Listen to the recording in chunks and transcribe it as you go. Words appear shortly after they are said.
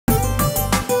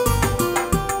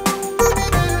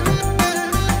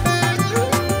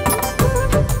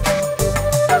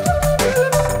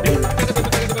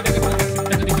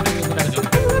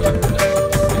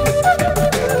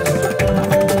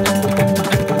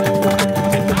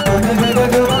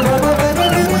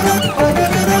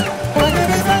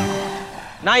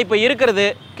நான் இப்போ இருக்கிறது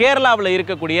கேரளாவில்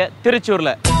இருக்கக்கூடிய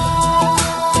திருச்சூரில்.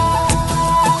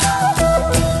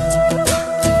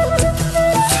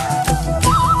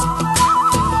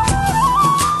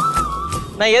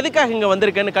 நான் எதுக்காக இங்கே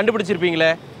வந்திருக்கேன்னு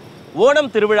கண்டுபிடிச்சிருப்பீங்களே.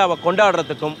 ஓணம் திருவிழாவை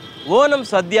கொண்டாடுறதுக்கும் ஓணம்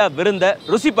சத்யா விருந்த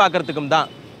ருசி பார்க்கறதுக்கும் தான்.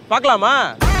 பார்க்கலாமா?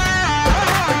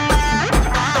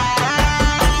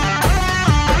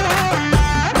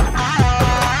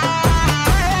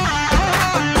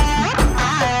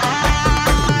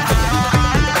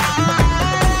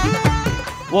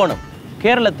 ஓணம்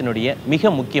கேரளத்தினுடைய மிக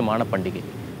முக்கியமான பண்டிகை.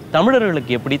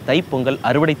 தமிழர்களுக்கு எப்படி தைப்பொங்கல்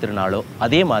அறுவடை திருநாளோ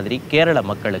அதே மாதிரி கேரள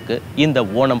மக்களுக்கு இந்த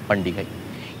ஓணம் பண்டிகை.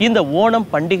 இந்த ஓணம்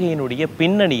பண்டிகையினுடைய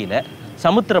பின்னணியில்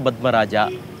சமுத்திர பத்மராஜா,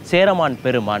 சேரமான்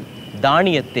பெருமான்,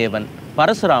 தானியத்தேவன்,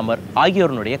 பரசுராமர்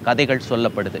ஆகியோருடைய கதைகள்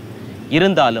சொல்லப்படுது.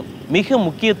 இருந்தாலும் மிக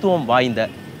முக்கியத்துவம் வாய்ந்த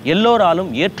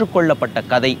எல்லோராலும் ஏற்றுக்கொள்ளப்பட்ட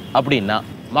கதை அப்படின்னா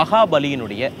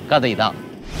மகாபலியினுடைய கதை தான்.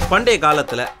 பண்டைய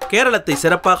காலத்தில் கேரளத்தை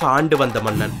சிறப்பாக ஆண்டு வந்த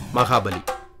மன்னன் மகாபலி.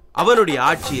 அவனுடைய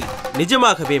ஆட்சியில்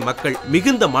நிஜமாகவே மக்கள்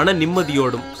மிகுந்த மன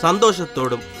நிம்மதியோடும்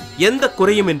சந்தோஷத்தோடும் எந்த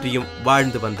குறையுமின்றியும்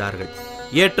வாழ்ந்து வந்தார்கள்.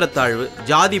 ஏற்றத்தாழ்வு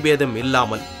ஜாதி பேதம்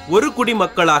இல்லாமல் ஒரு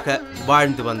குடிமக்களாக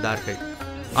வாழ்ந்து வந்தார்கள்.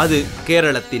 அது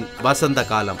கேரளத்தின் வசந்த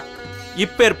காலம்.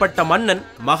 இப்பேற்பட்ட மன்னன்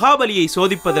மகாபலியை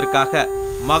சோதிப்பதற்காக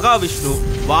மகாவிஷ்ணு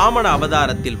வாமன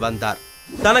அவதாரத்தில் வந்தார்.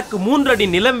 தனக்கு 3 அடி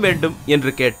நிலம் வேண்டும்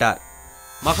என்று கேட்டார்.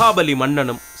 மகாபலி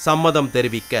மன்னனும் சம்மதம்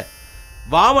தெரிவிக்க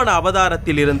வாமன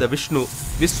அவதாரத்தில் இருந்த விஷ்ணு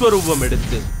விஸ்வரூபம்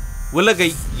எடுத்து உலகை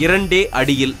 2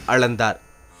 அடியில் அளந்தார்.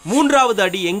 3வது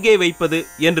அடி எங்கே வைப்பது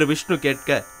என்று விஷ்ணு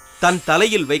கேட்க தன்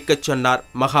தலையில் வைக்கச் சொன்னார்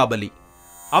மகாபலி.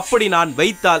 அப்படி நான்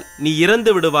வைத்தால் நீ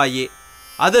இறந்து விடுவாயே,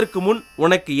 அதற்கு முன்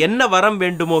உனக்கு என்ன வரம்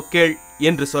வேண்டுமோ கேள்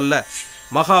என்று சொல்ல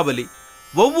மகாபலி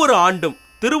ஒவ்வொரு ஆண்டும்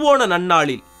திருவோண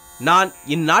நன்னாளில் நான்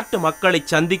இந்நாட்டு மக்களை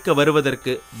சந்திக்க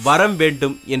வருவதற்கு வரம்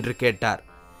வேண்டும் என்று கேட்டார்.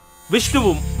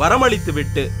 விஷ்ணுவும்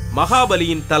வரமளித்துவிட்டு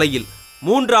மகாபலியின் தலையில்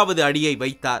 3வது அடியை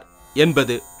வைத்தார்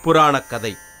என்பது புராண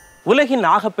கதை. உலகின்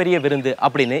ஆகப்பெரிய விருந்து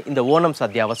அப்படின்னு இந்த ஓணம்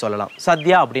சத்யாவை சொல்லலாம்.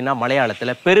 சத்யா அப்படின்னா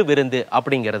மலையாளத்தில் பெரு விருந்து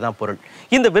அப்படிங்கிறது தான் பொருள்.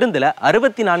 இந்த விருந்தில்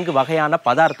 64 வகையான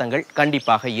பதார்த்தங்கள்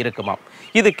கண்டிப்பாக இருக்குமாம்.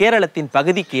 இது கேரளத்தின்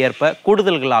பகுதிக்கு ஏற்ப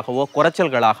கூடுதல்களாகவோ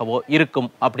குறைச்சல்களாகவோ இருக்கும்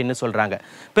அப்படின்னு சொல்றாங்க.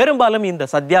 பெரும்பாலும் இந்த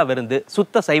சத்யா விருந்து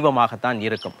சுத்த சைவமாகத்தான்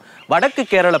இருக்கும். வடக்கு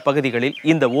கேரள பகுதிகளில்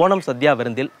இந்த ஓணம் சத்யா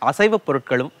விருந்தில் அசைவ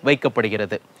பொருட்களும்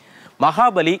வைக்கப்படுகிறது.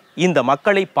 மகாபலி இந்த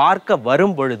மக்களை பார்க்க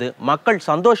வரும் பொழுது மக்கள்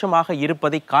சந்தோஷமாக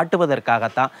இருப்பதை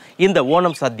காட்டுவதற்காகத்தான் இந்த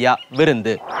ஓணம் சத்யா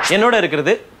விருந்து. என்னோட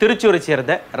இருக்கிறது திருச்சூரை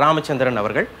சேர்ந்த ராமச்சந்திரன்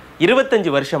அவர்கள்.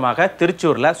 25 வருஷமாக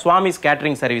திருச்சூர்ல சுவாமிஸ்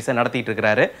கேட்டரிங் சர்வீஸை நடத்திட்டு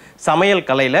இருக்கிறாரு. சமையல்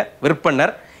கலையில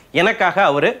விற்பனர். எனக்காக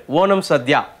அவரு ஓணம்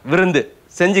சத்யா விருந்து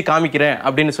செஞ்சு காமிக்கிறேன்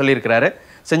அப்படின்னு சொல்லியிருக்கிறாரு.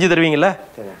 செஞ்சு தருவீங்களா?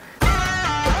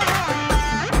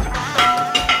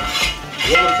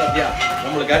 ஓணம் சத்யா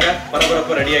நம்மளுக்காக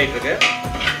பரபரப்பு ரெடி ஆயிட்டு இருக்கு.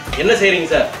 என்ன செய்றீங்க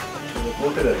சார்?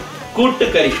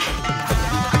 கூட்டுக்கறி.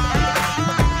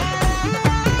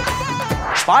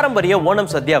 பாரம்பரிய ஓணம்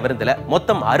சத்யா விருந்துல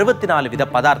மொத்தம் 64 வித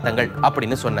பதார்த்தங்கள்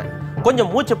அப்படின்னு சொன்னேன்.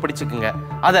 கொஞ்சம் மூச்சை பிடிச்சுக்குங்க.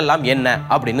 அதெல்லாம் என்ன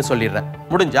அப்படின்னு சொல்லிடுறேன்.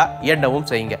 முடிஞ்சா எண்ணவும்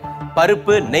செய்யுங்க.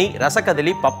 பருப்பு, நெய்,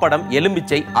 ரசக்கதலி, பப்படம்,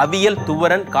 எலும்பிச்சை, அவியல்,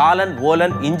 துவரன், காலன்,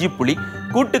 ஓலன், இஞ்சி புளி,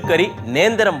 கூட்டுக்கறி,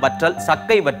 நேந்திரம் வற்றல்,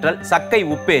 சக்கை வற்றல், சக்கை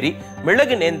உப்பேரி,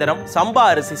 மிளகு நேந்திரம், சம்பா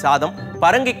அரிசி சாதம்,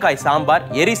 பரங்கிக்காய் சாம்பார்,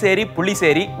 எரிசேரி,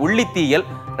 புளிசேரி, உள்ளித்தீயல்,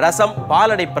 ரசம்,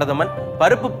 பாலடை பிரதமன்,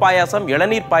 பருப்பு பாயாசம்,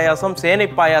 இளநீர் பாயாசம், சேனை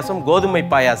பாயாசம், கோதுமை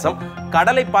பாயாசம்,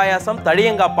 கடலை பாயாசம்,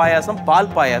 தடியங்காய் பாயாசம்,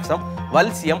 பால் பாயாசம்,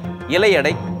 வல்சியம்,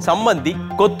 இலையடை, சம்மந்தி,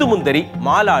 கொத்துமுந்தரி,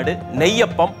 மாலாடு,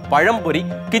 நெய்யப்பம், பழம்பொரி,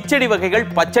 கிச்சடி வகைகள்,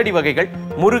 பச்சடி வகைகள்,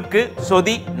 முறுக்கு,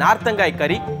 சொதி, நார்த்தங்காய்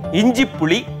கறி, இஞ்சி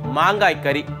புளி, மாங்காய்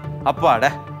கறி. அப்பாட,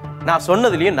 நான்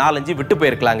சொன்னதுலயும் 4-5 விட்டு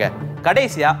போயிருக்கலாங்க.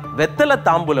 கடைசியா வெத்தலை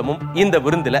தாம்பூலமும் இந்த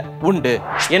விருந்துல உண்டு.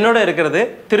 என்னோட இருக்கிறது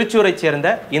திருச்சூரை சேர்ந்த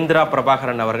இந்திரா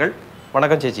பிரபாகரன் அவர்கள்.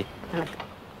 வணக்கம் சேச்சி.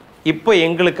 இப்போ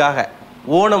எங்களுக்காக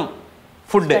ஓணம்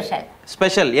ஃபுட்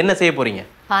ஸ்பெஷல் என்ன செய்ய போறீங்க?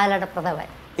 பாலட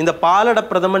பிரதமன். இந்த பாலட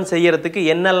பிரதமன் செய்யறதுக்கு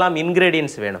என்னெல்லாம்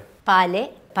இன்கிரீடியன்ஸ் வேணும்? பால்,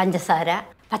 പഞ്ചസാര,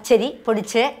 പച്ചരി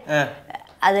പൊടിച്ച്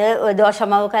അത്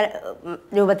ദോശമാവ്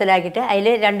രൂപത്തിലാക്കിയിട്ട് അതിൽ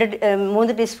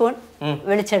 3 ടീസ്പൂൺ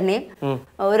വെളിച്ചെണ്ണയും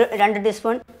ഒരു 2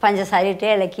 ടീസ്പൂൺ പഞ്ചസാര ഇട്ട്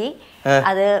ഇളക്കി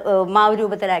അത് മാവ്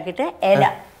രൂപത്തിലാക്കിയിട്ട് ഇല,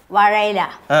 വാഴയില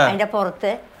അതിന്റെ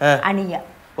പുറത്ത് അണിയുക.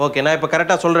 ஓகே, நான் இப்போ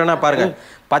கரெக்டாக சொல்கிறேன்னா பாருங்க.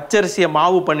 பச்சரிசியை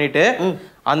மாவு பண்ணிட்டு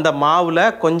அந்த மாவுல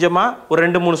கொஞ்சமா ஒரு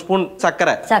 2-3 ஸ்பூன்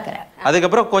சர்க்கரை,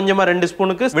 அதுக்கப்புறம் கொஞ்சமா 2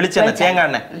 ஸ்பூனுக்கு வெளிச்செண்ணெய், தேங்காய்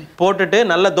எண்ணெய் போட்டுட்டு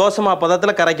நல்ல தோசை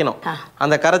பதத்துல கரைக்கணும்.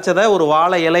 அந்த கரைச்சதை ஒரு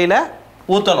வாழை இலையில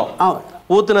ஊத்தணும்.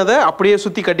 ஊத்துனதை அப்படியே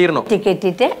சுத்தி கட்டிடணும்.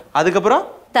 கட்டிட்டு அதுக்கப்புறம்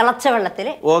திளச்ச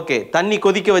வெள்ளத்துல ஓகே தண்ணி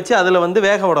கொதிக்க வச்சு அதுல வந்து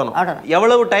வேக விடணும்.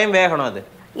 எவ்வளவு டைம் வேகணும்? அது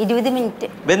 20 மினிட்.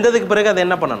 வெந்ததுக்கு பிறகு அதை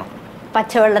என்ன பண்ணணும்?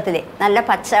 பச்சை வெள்ளத்துல, நல்ல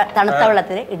பச்சை தണുത്ത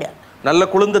வெள்ளத்துல இடு. நல்ல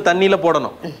குளிர்ந்த தண்ணியில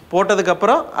போடணும். போட்டதுக்கு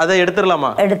அப்புறம் அதை எடுத்துடலாமா?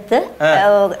 எடுத்து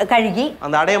கழுகி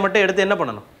அந்த அடையை மட்டும் எடுத்து என்ன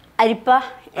பண்ணணும்? அரிப்பா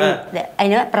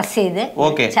അതിനെ പ്രസ് ചെയ്ത്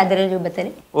ചതുര രൂപത്തിൽ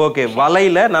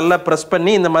வலையில நல்லா பிரஸ்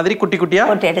பண்ணி இந்த மாதிரி குட்டி குட்டியா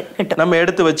நம்ம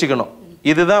எடுத்து வச்சுக்கணும்.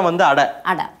 இதுதான் வந்து அடை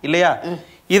இல்லையா?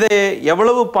 இது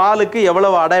எவ்வளவு பாலுக்கு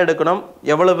எவ்வளவு அடை எடுக்கணும்?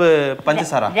 எவ்வளவு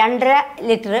பஞ்சசாரா? 2.5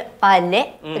 லிட்டர் பாலில்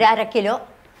 1/2 கிலோ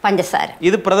பஞ்சசார.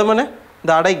 இது பிரதமனே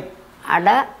இந்த அடை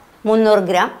 300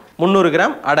 கிராம் 300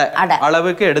 கிராம் அடை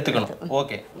அளவுக்கு எடுத்துக்கணும்.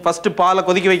 ஓகே, ஃபர்ஸ்ட் பாலை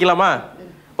கொதிக்க வைக்கலாமா?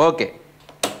 ஓகே,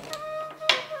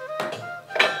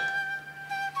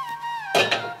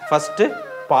 ஃபர்ஸ்ட்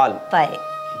பால்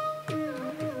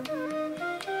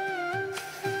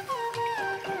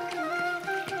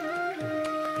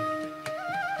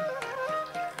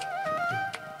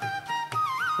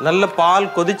நல்ல பால்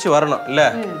கொதிச்சு வரணும் இல்ல?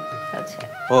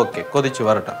 ஓகே, கொதிச்சு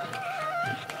வரட்டும்.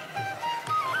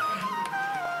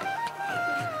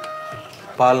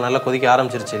 பால் நல்லா கொதிக்க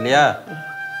ஆரம்பிச்சிருச்சு இல்லையா?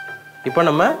 இப்போ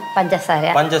நம்ம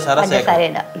பஞ்சசார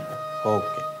சேர்க்கணும்.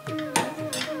 ஓகே,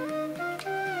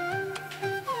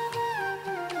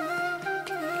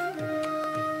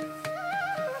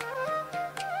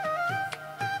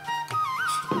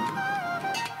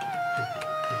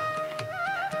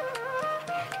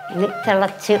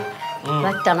 തിളച്ച്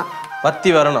വറ്റണം. வத்தி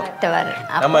வரணும்.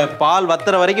 நம்ம பால்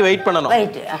வத்துற வரைக்கும் வெயிட் பண்ணணும்.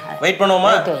 வெயிட்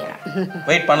பண்ணுவோமா?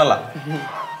 வெயிட் பண்ணலாம்.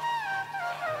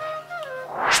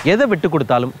 எதை விட்டு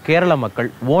கொடுத்தாலும் கேரள மக்கள்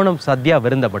ஓணம் சத்யா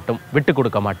விருந்த மட்டும் விட்டு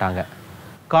கொடுக்க மாட்டாங்க.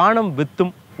 காணம்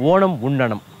வித்தும் ஓணம்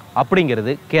உண்ணணும்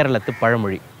அப்படிங்கிறது கேரளத்து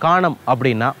பழமொழி. காணம்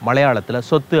அப்படின்னா மலையாளத்தில்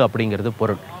சொத்து அப்படிங்கிறது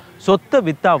பொருள். சொத்தை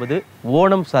வித்தாவது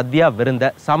ஓணம் சத்யா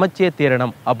விருந்த சமைச்சே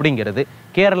தீரணம் அப்படிங்கிறது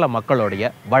கேரள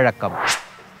மக்களுடைய வழக்கம்.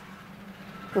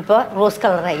 இப்போ ரோஸ்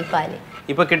கலராகி பால்.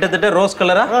 இப்போ கிட்டத்தட்ட ரோஸ்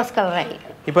கலராகி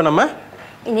இப்போ நம்ம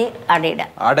இனி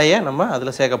அடைய நம்ம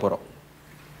அதில் சேர்க்க போகிறோம்.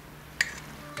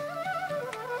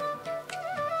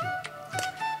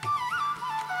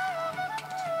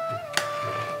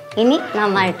 இனி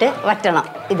நന്നായിട്ട് வட்டணும்.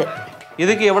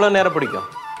 இதுக்கு எவ்வளோ நேரம் பிடிக்கும்?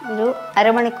 ஒரு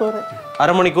அரை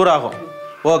மணிக்கூர் ஆகும்.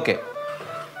 ஓகே,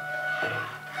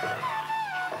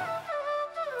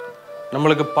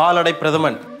 நம்மளுக்கு பாலடை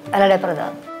பிரதமன்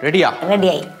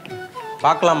ரெடியாയി.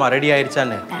 பார்க்கலாமா ரெடி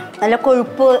ஆயிடுச்சான்னு? നല്ല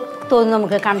കൊഴുപ്പ് തോന്നും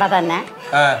നമുക്ക് കണ്ടാൽ തന്നെ.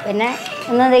 പിന്നെ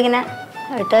ഒന്നിങ്ങനെ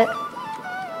ആയിട്ട്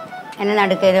എന്നെ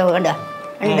നടുക്കോ കണ്ടോ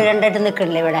രണ്ടായിട്ട്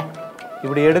നിൽക്കണില്ലേ ഇവിടെ.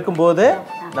 இப்படி எடுக்கும்போது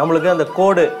நம்மளுக்கு அந்த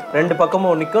கோடு ரெண்டு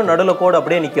பக்கமும் நிற்கும், நடுவில் கோடு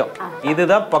அப்படியே நிற்கும்.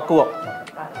 இதுதான் பக்குவம்.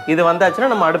 இது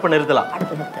வந்தாச்சுன்னா நம்ம அடுப்பை நிறுத்தலாம்.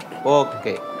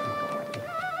 ஓகே,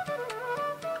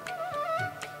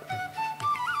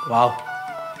 வாவ்,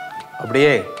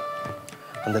 அப்படியே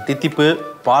அந்த தித்திப்பு,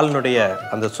 பாலினுடைய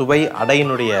அந்த சுவை,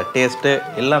 அடையினுடைய டேஸ்ட்டு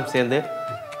எல்லாம் சேர்ந்து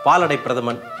பாலடை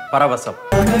பிரதமன் பரவசம்.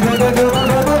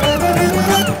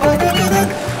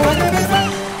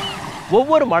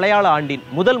 ஒவ்வொரு மலையாள ஆண்டின்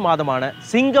முதல் மாதமான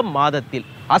சிங்கம் மாதத்தில்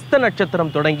அஸ்த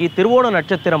நட்சத்திரம் தொடங்கி திருவோண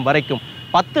நட்சத்திரம் வரைக்கும்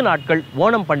 10 நாட்கள்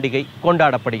ஓணம் பண்டிகை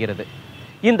கொண்டாடப்படுகிறது.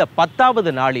 இந்த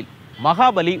 10வது நாளில்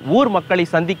மகாபலி ஊர் மக்களை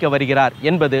சந்திக்க வருகிறார்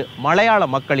என்பது மலையாள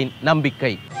மக்களின்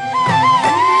நம்பிக்கை.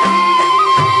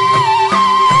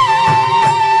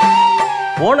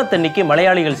 ஓணத்தன்னைக்கு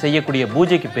மலையாளிகள் செய்யக்கூடிய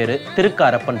பூஜைக்கு பேரு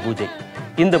திருக்காரப்பன் பூஜை.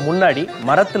 இந்த முன்னாடி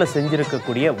மரத்துல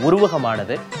செஞ்சிருக்கக்கூடிய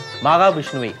உருவகமானது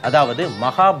மகாவிஷ்ணுவை, அதாவது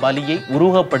மகாபலியை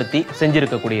உருவகப்படுத்தி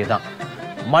செஞ்சிருக்கக்கூடியதுதான்.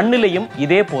 மண்ணிலையும்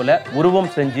இதே போல உருவம்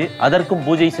செஞ்சு அதற்கும்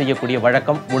பூஜை செய்யக்கூடிய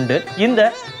வழக்கம் உண்டு. இந்த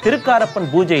திருக்காரப்பன்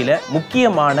பூஜையில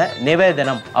முக்கியமான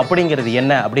நிவேதனம் அப்படிங்கிறது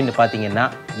என்ன அப்படின்னு பாத்தீங்கன்னா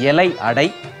இலை அடை,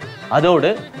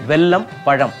 அதோடு வெல்லம்,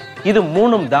 பழம், இது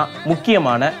மூணும் தான்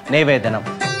முக்கியமான நிவேதனம்.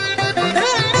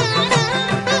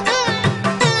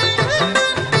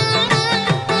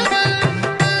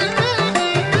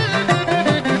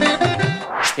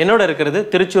 என்னோட இருக்கிறது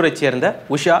திருச்சூரை சேர்ந்த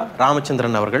உஷா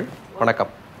ராமச்சந்திரன் அவர்கள்.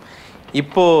 வணக்கம்.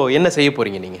 இப்போ என்ன செய்ய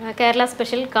போறீங்க நீங்க? கேரளா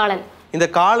ஸ்பெஷல் காளான். இந்த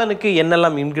காளானுக்கு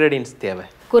என்னெல்லாம் இன்கிரீடியன்ஸ் தேவை?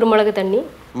 குருமிளகு தண்ணி,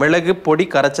 மிளகு பொடி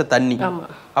கரைச்ச தண்ணி,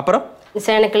 அப்புறம்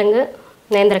சேனக்கிழங்கு,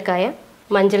 நேந்திரக்காய,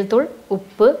 மஞ்சள் தூள்,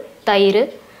 உப்பு, தயிர்,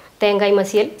 தேங்காய்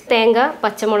மசியல், தேங்காய்,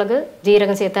 பச்சை மிளகு,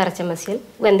 ஜீரகம் சேர்த்து அரைச்ச மசியல்,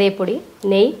 வெந்தயப்பொடி,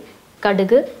 நெய்,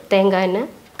 கடுகு, தேங்காய்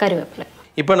எண்ணெய், கருவேப்பிலை.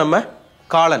 இப்போ நம்ம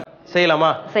காளான்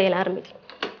செய்யலாமா? செய்யலாம், ஆரம்பிக்கலாம்.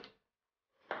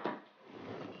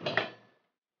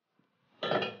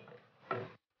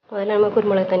 அதில் நம்ம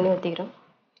குருமிளகு தண்ணி ஊற்றிக்கிறோம்.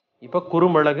 இப்போ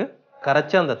குருமிளகு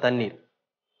கரைச்ச அந்த தண்ணீர்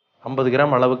 50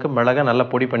 கிராம் அளவுக்கு மிளகை நல்லா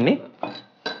பொடி பண்ணி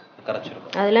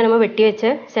கரைச்சிருக்கோம். அதில் நம்ம வெட்டி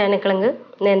வச்ச சேனக்கிழங்கு,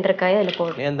 நேந்திரக்காய் அதில்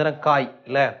போடும். நேந்திரக்காய்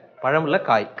இல்லை, பழம் இல்லை,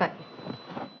 காய்.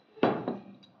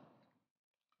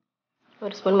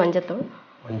 ஒரு ஸ்பூன் மஞ்சத்தூள்,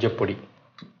 மஞ்சப்பொடி,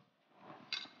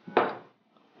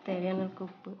 தேவையான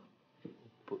உப்பு.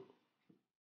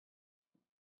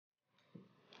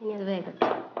 இனி அது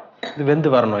வேகட்டும். இது வெந்து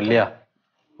வரணும் இல்லையா?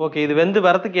 ஓகே, இது வெந்து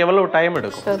வரதுக்கு எவ்வளவு டைம்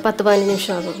எடுக்கும்? 10-15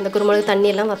 நிமிஷம் ஆகும். இந்த குருமிளகு தண்ணி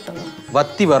எல்லாம் வத்தணும்.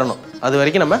 வத்தி வரணும். அது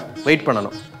வரைக்கும் நம்ம வெயிட்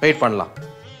பண்ணணும். வெயிட் பண்ணலாம்.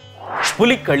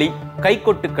 புலிக்களி,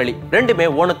 கைக்கொட்டுக்களி ரெண்டுமே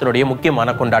ஓணத்தினுடைய முக்கியமான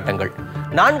கொண்டாட்டங்கள்.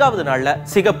 4வது நாள்ல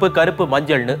சிகப்பு, கருப்பு,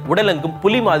 மஞ்சள்னு உடலெங்கும்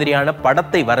புலி மாதிரியான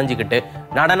படத்தை வரைஞ்சுக்கிட்டு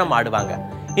நடனம் ஆடுவாங்க.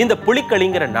 இந்த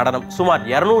புலிக்களிங்கிற நடனம் சுமார்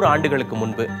 200 ஆண்டுகளுக்கு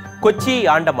முன்பு கொச்சியை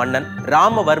ஆண்ட மன்னன்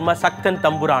ராமவர்ம சக்தன்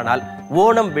தம்புரானால்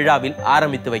ஓணம் விழாவில்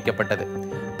ஆரம்பித்து வைக்கப்பட்டது.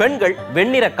 பெண்கள்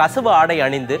வெண்ணிற கசவு ஆடை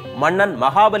அணிந்து மன்னன்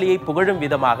மகாபலியை புகழும்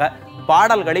விதமாக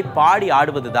பாடல்களை பாடி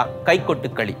ஆடுவதுதான்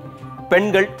கைக்கொட்டுக்களி.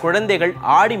 பெண்கள், குழந்தைகள்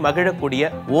ஆடி மகிழக்கூடிய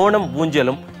ஓணம்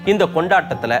ஊஞ்சலும் இந்த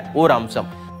கொண்டாட்டத்துல ஒரு அம்சம்.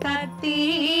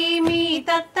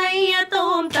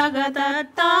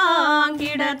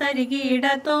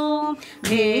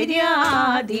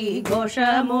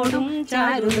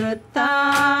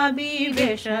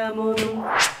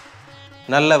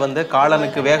 நல்ல வந்து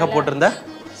காலனுக்கு வேக போட்டிருந்த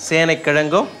சேனை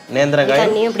கிழங்கும் நேந்திரங்காயும்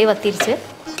தண்ணி அப்படியே வத்திருச்சு.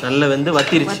 நல்ல வந்து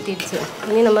வத்திருச்சு.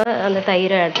 இனி நம்ம அந்த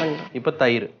தயிரை ஆட் பண்ணணும். இப்போ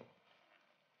தயிர்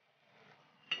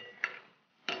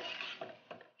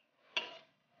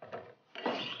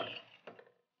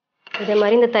இதே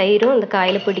மாதிரி இந்த தயிரும் இந்த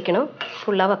காயில பிடிக்கணும்.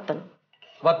 ஃபுல்லா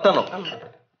வத்தணும்.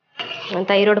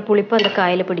 தயிரோட புளிப்பு அந்த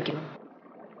காயில பிடிக்கணும்.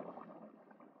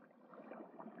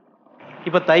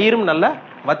 இப்போ தயிரும் நல்லா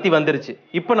வத்தி வந்துருச்சு.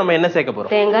 இப்போ நம்ம என்ன சேர்க்க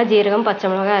போறோம்? தேங்காய், ஜீரகம், பச்சை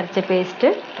மிளகாய் அரைச்ச பேஸ்ட்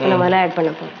நம்ம ஆட்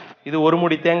பண்ண போறோம். இது ஒரு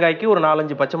முடி தேங்காய்க்கு ஒரு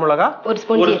 4-5 பச்சை மிளகாய், ஒரு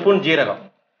ஸ்பூன் ஜீரகம்,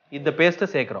 இந்த பேஸ்ட்டை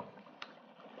சேர்க்கிறோம்.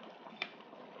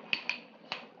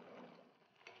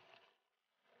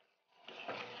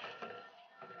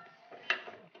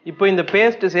 இப்போ இந்த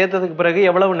பேஸ்ட் சேர்த்ததுக்கு பிறகு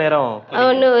எவ்வளவு நேரம்?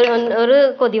 ஒரு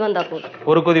கொதி வந்தா போதும்.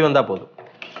 ஒரு கொதி வந்தா போதும்.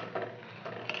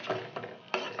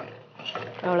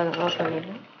 அவ்வளவுதான், ஆஃப்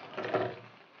பண்ணிடலாம்.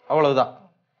 அவ்வளவுதான்.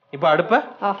 இப்போ அடுப்பை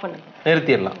ஆஃப் பண்ணி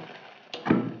நிறுத்திடலாம்.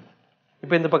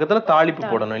 இப்போ இந்த பக்கத்துல தாளிப்பு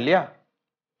போடணும் இல்லையா?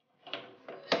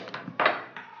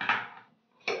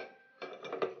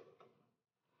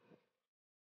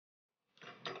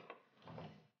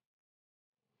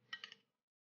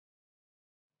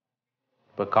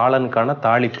 இப்போ காளானுக்கான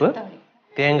தாளிப்பு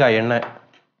தேங்காய் எண்ணெய்,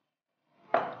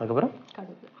 அதுக்கப்புறம்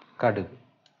கடுகு,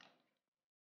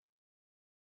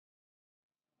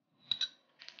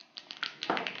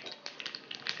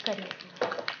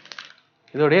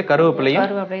 இதோடைய கருவேப்பிலையும்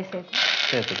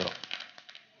சேர்த்துக்கிறோம்.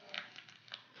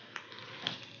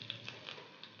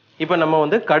 இப்போ நம்ம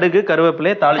வந்து கடுகு,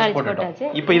 கருவேப்பிலையை தாளிச்சு போட்டுட்டோம்.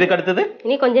 இப்போ இதுக்கு அடுத்தது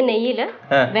இனி கொஞ்சம் நெய்யில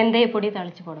வெந்தய பொடி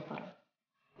தாளிச்சு போட போறோம்.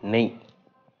 நெய்.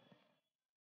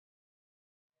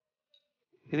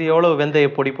 இது எவ்வளவு வெந்தய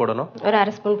பொடி போடணும்? ஒரு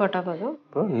 1/2 ஸ்பூன் போட்டா போதும்.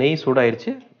 இப்போ நெய்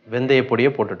சூடாயிருச்சு, வெந்தய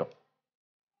பொடியை போட்டுட்டோம்.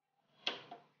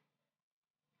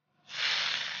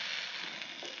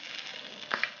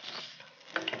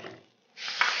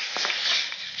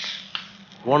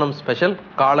 ஓணம் ஸ்பெஷல்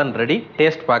காளான் ரெடி.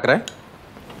 டேஸ்ட் பார்க்குறேன்.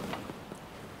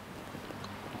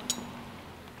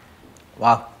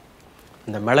 வா,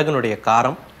 இந்த மிளகுனுடைய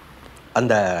காரம்,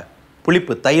 அந்த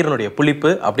புளிப்பு, தயிரினுடைய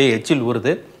புளிப்பு அப்படியே எச்சில்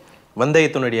ஊறுது.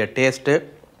 வெந்தயத்தினுடைய டேஸ்ட்டு,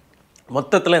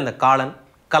 மொத்தத்தில் இந்த காளான்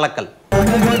கலக்கல்.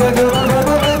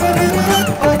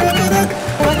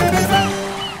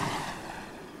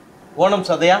 ஓணம்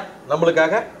சதையா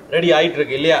நம்மளுக்காக ரெடி ஆயிட்டு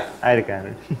இருக்கு இல்லையா? ஆயிருக்காரு.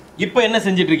 இப்போ என்ன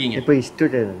செஞ்சிட்டு இருக்கீங்க? இப்போ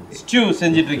ஸ்டூ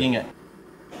செஞ்சிட்டு இருக்கீங்க.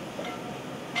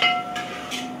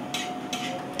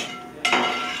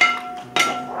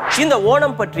 இந்த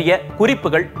ஓணம் பற்றிய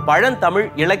குறிப்புகள் பழந்தமிழ்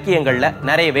இலக்கியங்கள்ல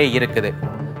நிறையவே இருக்குது.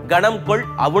 கணம் கொள்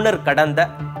அவுணர் கடந்த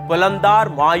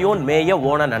புலந்தார் மாயோன் மேய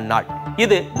ஓண நன்னாள்.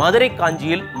 இது மதுரை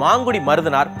காஞ்சியில் மாங்குடி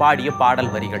மருதனார் பாடிய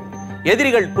பாடல் வரிகள்.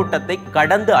 எதிரிகள் கூட்டத்தை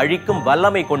கடந்து அழிக்கும்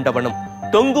வல்லமை கொண்டவனும்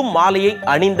தொங்கும் மாலையை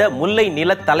அணிந்த முல்லை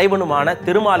நில தலைவனுமான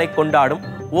திருமாலை கொண்டாடும்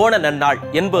ஓண நன்னாள்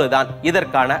என்பதுதான்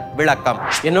இதற்கான விளக்கம்.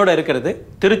 என்னோட இருக்கிறது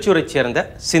திருச்சூரை சேர்ந்த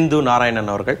சிந்து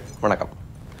நாராயணன் அவர்கள். வணக்கம்.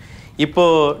 இப்போ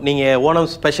நீங்க ஓணம்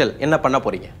ஸ்பெஷல் என்ன பண்ண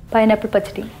போறீங்க? பைனாப்பிள்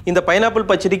பச்சடி. இந்த பைனாப்பிள்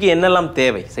பச்சடிக்கு என்னெல்லாம்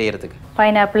தேவை செய்யறதுக்கு?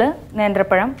 பைனாப்பிள்,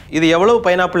 நேந்திரப்பழம். இது எவ்வளவு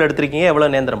பைனாப்பிள் எடுத்திருக்கீங்க?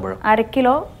 எவ்வளவு நேந்திரப்பழம்? 1/2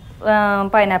 கிலோ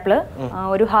പൈനാപ്പിൾ,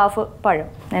 ഒരു ഹാഫ് പഴം,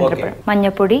 നേന്ത്രപ്പഴം,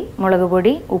 മഞ്ഞപ്പൊടി, മുളക്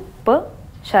പൊടി, ഉപ്പ്,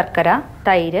 ശർക്കര,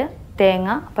 തൈര്, തേങ്ങ,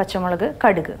 പച്ചമുളക്,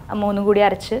 കടുക്, മൂന്നും കൂടി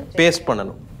അരച്ച് പേസ്റ്റ്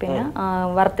பண்ணனும்.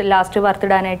 പിന്നെ ലാസ്റ്റ്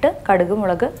വറുത്തിടാനായിട്ട് കടുക്,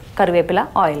 മുളക്, കറിവേപ്പില,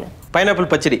 ഓയിൽ. പൈനാപ്പിൾ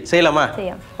പച്ചടി செய்யலாமா?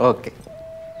 ചെയ്യാം. ஓகே.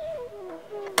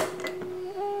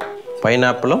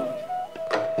 பைனாப்பிளும்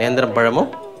நேந்திரப்பழமும்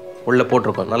உள்ள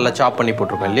போட்டுருக்கோம். நல்லா சாப் பண்ணி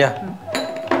போட்டுருக்கோம் இல்லையா?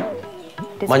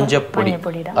 மஞ்சப்பொடி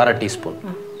 1/2 டீஸ்பூன்.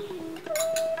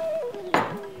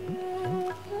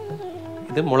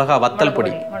 இது மிளகா வத்தல்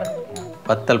பொடி.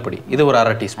 வத்தல் பொடி இது ஒரு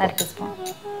 1/2 டீஸ்பூன்.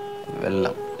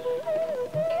 வெல்லம்,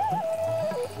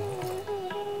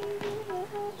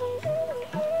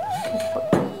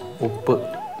 உப்பு,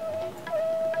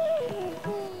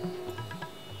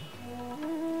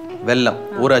 வெல்லம்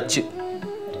ஒரு அச்சு.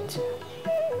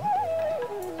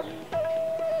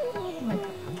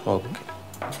 ஓகே.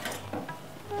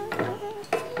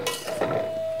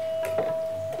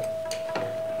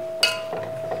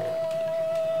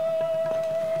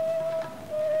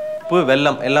 உப்பு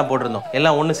வெல்லம் எல்லாம் போட்டிருந்தோம்.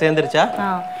 எல்லாம் ஒன்று சேர்ந்துருச்சா?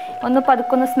 ഒന്ന്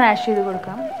പതുക്കൊന്ന് സ്മാഷ് ചെയ്ത്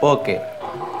കൊടുക്കാം. ഓക്കെ.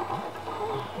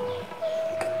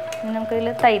 നമുക്ക്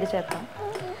ഇതിൽ തൈര് ചേർക്കാം.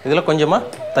 ഇതിൽ കൊഞ്ചമാ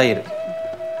തൈര്.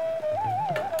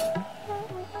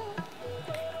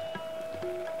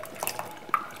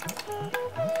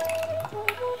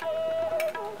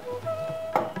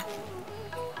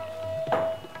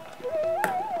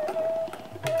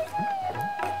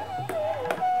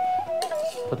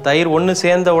 தயிர் ஒன்று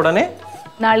சேர்ந்த உடனே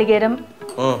நாளிகேரம்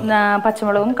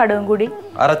பச்சைமிளகும் கடுகும் கூடி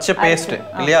அரைச்ச பேஸ்ட்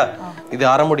இல்லையா? இது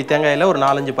அரை முடி தேங்காயில ஒரு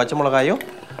 4-5 பச்சை மிளகாயும்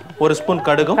ஒரு ஸ்பூன்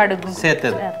கடுகும்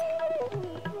சேர்த்தது.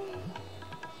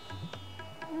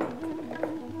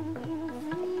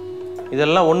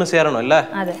 இதெல்லாம் ஒன்று சேரணும் இல்ல?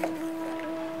 அதே.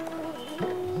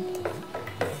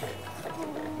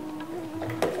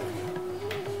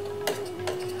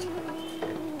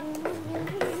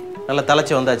 நல்லா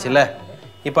தலைச்சி வந்தாச்சு இல்ல?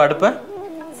 இப்போ அடுப்பை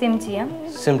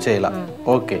சிம் செய்யலாம்.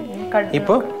 ஓகே.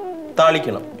 இப்போ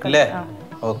தாளிக்கணும் இல்ல?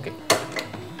 ஓகே.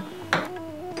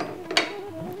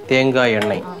 தேங்காய்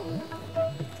எண்ணெய்,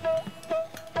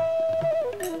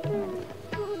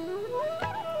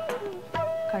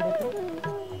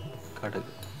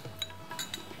 கடுகு,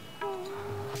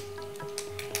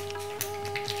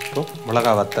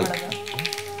 மிளகாய் வத்தல்,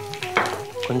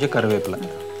 கொஞ்சம் கருவேப்பிலை.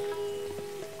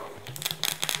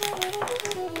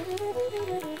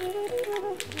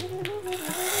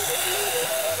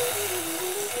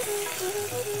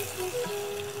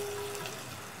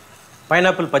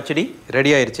 பைனாப்பிள் பச்சடி ரெடி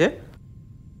ஆயிருச்சு.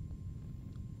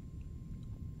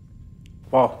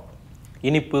 ஓ,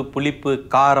 இனிப்பு, புளிப்பு,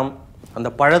 காரம், அந்த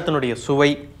பழத்தினுடைய சுவை,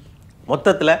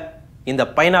 மொத்தத்தில் இந்த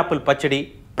பைனாப்பிள் பச்சடி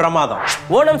பிரமாதம்.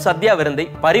 ஓணம் சத்யா விருந்தை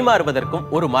பரிமாறுவதற்கும்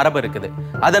ஒரு மரபு இருக்குது.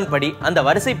 அதன்படி அந்த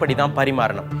வரிசைப்படி தான்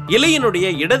பரிமாறணும். இலையினுடைய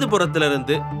இடது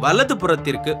புறத்திலிருந்து வலது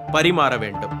புறத்திற்கு பரிமாற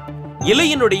வேண்டும்.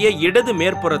 இலையினுடைய இடது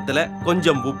மேற்புறத்துல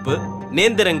கொஞ்சம் உப்பு,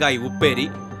 நேந்திரங்காய் உப்பேரி,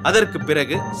 அதற்கு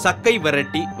பிறகு சக்கை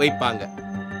வரட்டி வைப்பாங்க.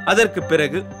 அதற்கு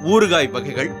பிறகு ஊறுகாய்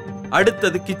வகைகள்,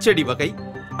 அடுத்தது கிச்சடி வகை,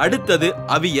 அடுத்தது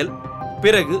அவியல்,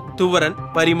 பிறகு துவரன்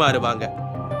பரிமாறுவாங்க.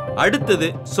 அடுத்தது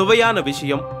சுவையான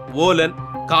விஷயம் ஓலன்,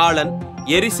 காளன்,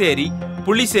 எரிசேரி,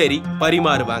 புளிசேரி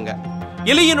பரிமாறுவாங்க.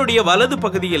 இலையினுடைய வலது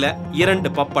பகுதியில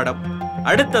 2 பப்படம்,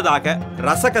 அடுத்ததாக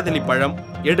ரசகதலி பழம்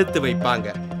எடுத்து வைப்பாங்க.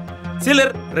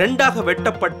 சிலர் 2ஆக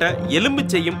வெட்டப்பட்ட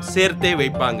எலும்புச்சையும் சேர்த்தே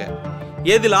வைப்பாங்க.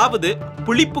 எதிலாவது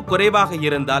புளிப்பு குறைவாக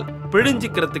இருந்தால்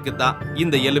பிழிஞ்சிக்கிறதுக்கு தான்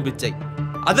இந்த எலுமிச்சை.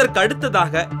 அதற்கு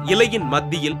அடுத்ததாக இலையின்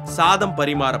மத்தியில் சாதம்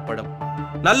பரிமாறப்படும்.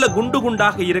 நல்ல குண்டு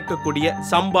குண்டாக இருக்கக்கூடிய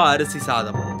சம்பா அரிசி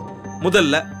சாதம்.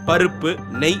 முதல்ல பருப்பு,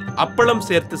 நெய், அப்பளம்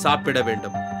சேர்த்து சாப்பிட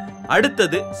வேண்டும்.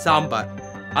 அடுத்தது சாம்பார்,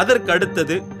 அதற்கு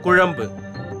அடுத்தது குழம்பு,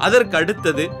 அதற்கு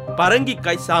அடுத்தது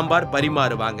பரங்கிக்காய் சாம்பார்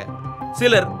பரிமாறுவாங்க.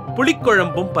 சிலர்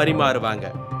புளிக்குழம்பும் பரிமாறுவாங்க.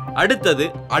 அடுத்தது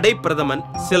அடைப்பிரதமன்,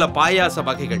 சில பாயாச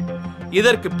வகைகள்.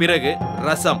 இதற்கு பிறகு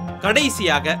ரசம்,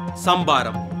 கடைசியாக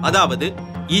சம்பாரம், அதாவது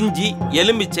இஞ்சி,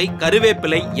 எலுமிச்சை,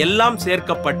 கருவேப்பிலை எல்லாம்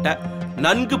சேர்க்கப்பட்ட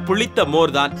நன்கு புளித்த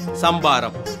மோர்தான்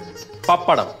சம்பாரம்.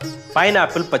 பப்படம்,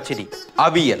 பைனாப்பிள் பச்சடி,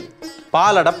 அவியல்,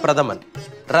 பாலட பிரதமன்,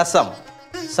 ரசம்,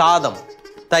 சாதம்,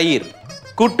 தயிர்,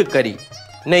 கூட்டுக்கறி,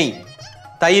 நெய்,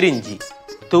 தயிரிஞ்சி,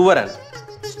 துவரன்,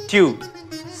 ஸ்டியூ,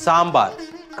 சாம்பார்,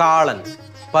 காளன்,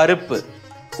 பருப்பு,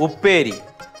 உப்பேரி,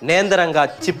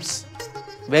 நேந்திரங்காய் சிப்ஸ்,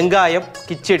 வெங்காயம்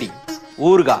கிச்சடி,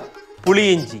 ஊறுகாய்,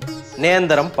 புளியிஞ்சி,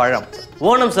 நேந்திரம் பழம்.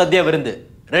 ஓணம் சத்யா விருந்து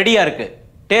ரெடியா இருக்கு.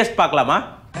 டேஸ்ட் பார்க்கலாமா?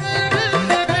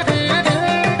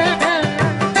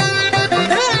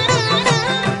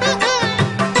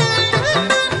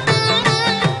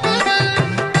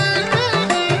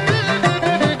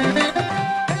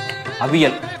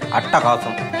 அவியல்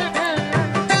அட்டகாசம்.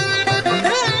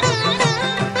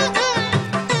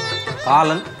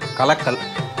 காளன் கலக்கல்.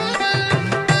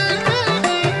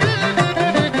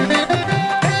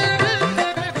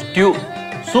 Stew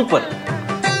super.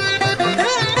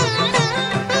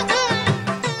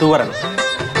 துவரன்,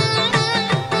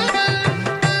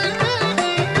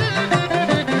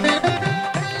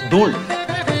 தூள்,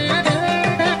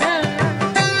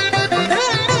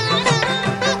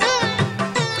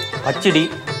 பச்சடி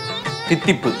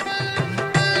தித்திப்பு,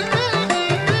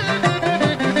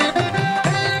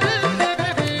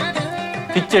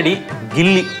 கிச்சடி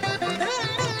கில்லி.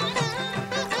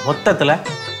 மொத்தத்துல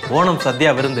ஓணம்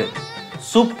சத்யா விருந்து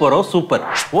சூப்பரோ சூப்பர்.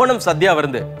 ஓணம் சத்யா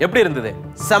விருந்து எப்படி இருந்தது?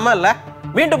 செம இல்ல?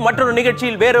 மீண்டும் மற்றொரு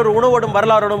நிகழ்ச்சியில் வேறொரு உணவோடும்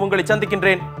வரலாறோடும் உங்களை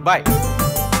சந்திக்கின்றேன். பாய்.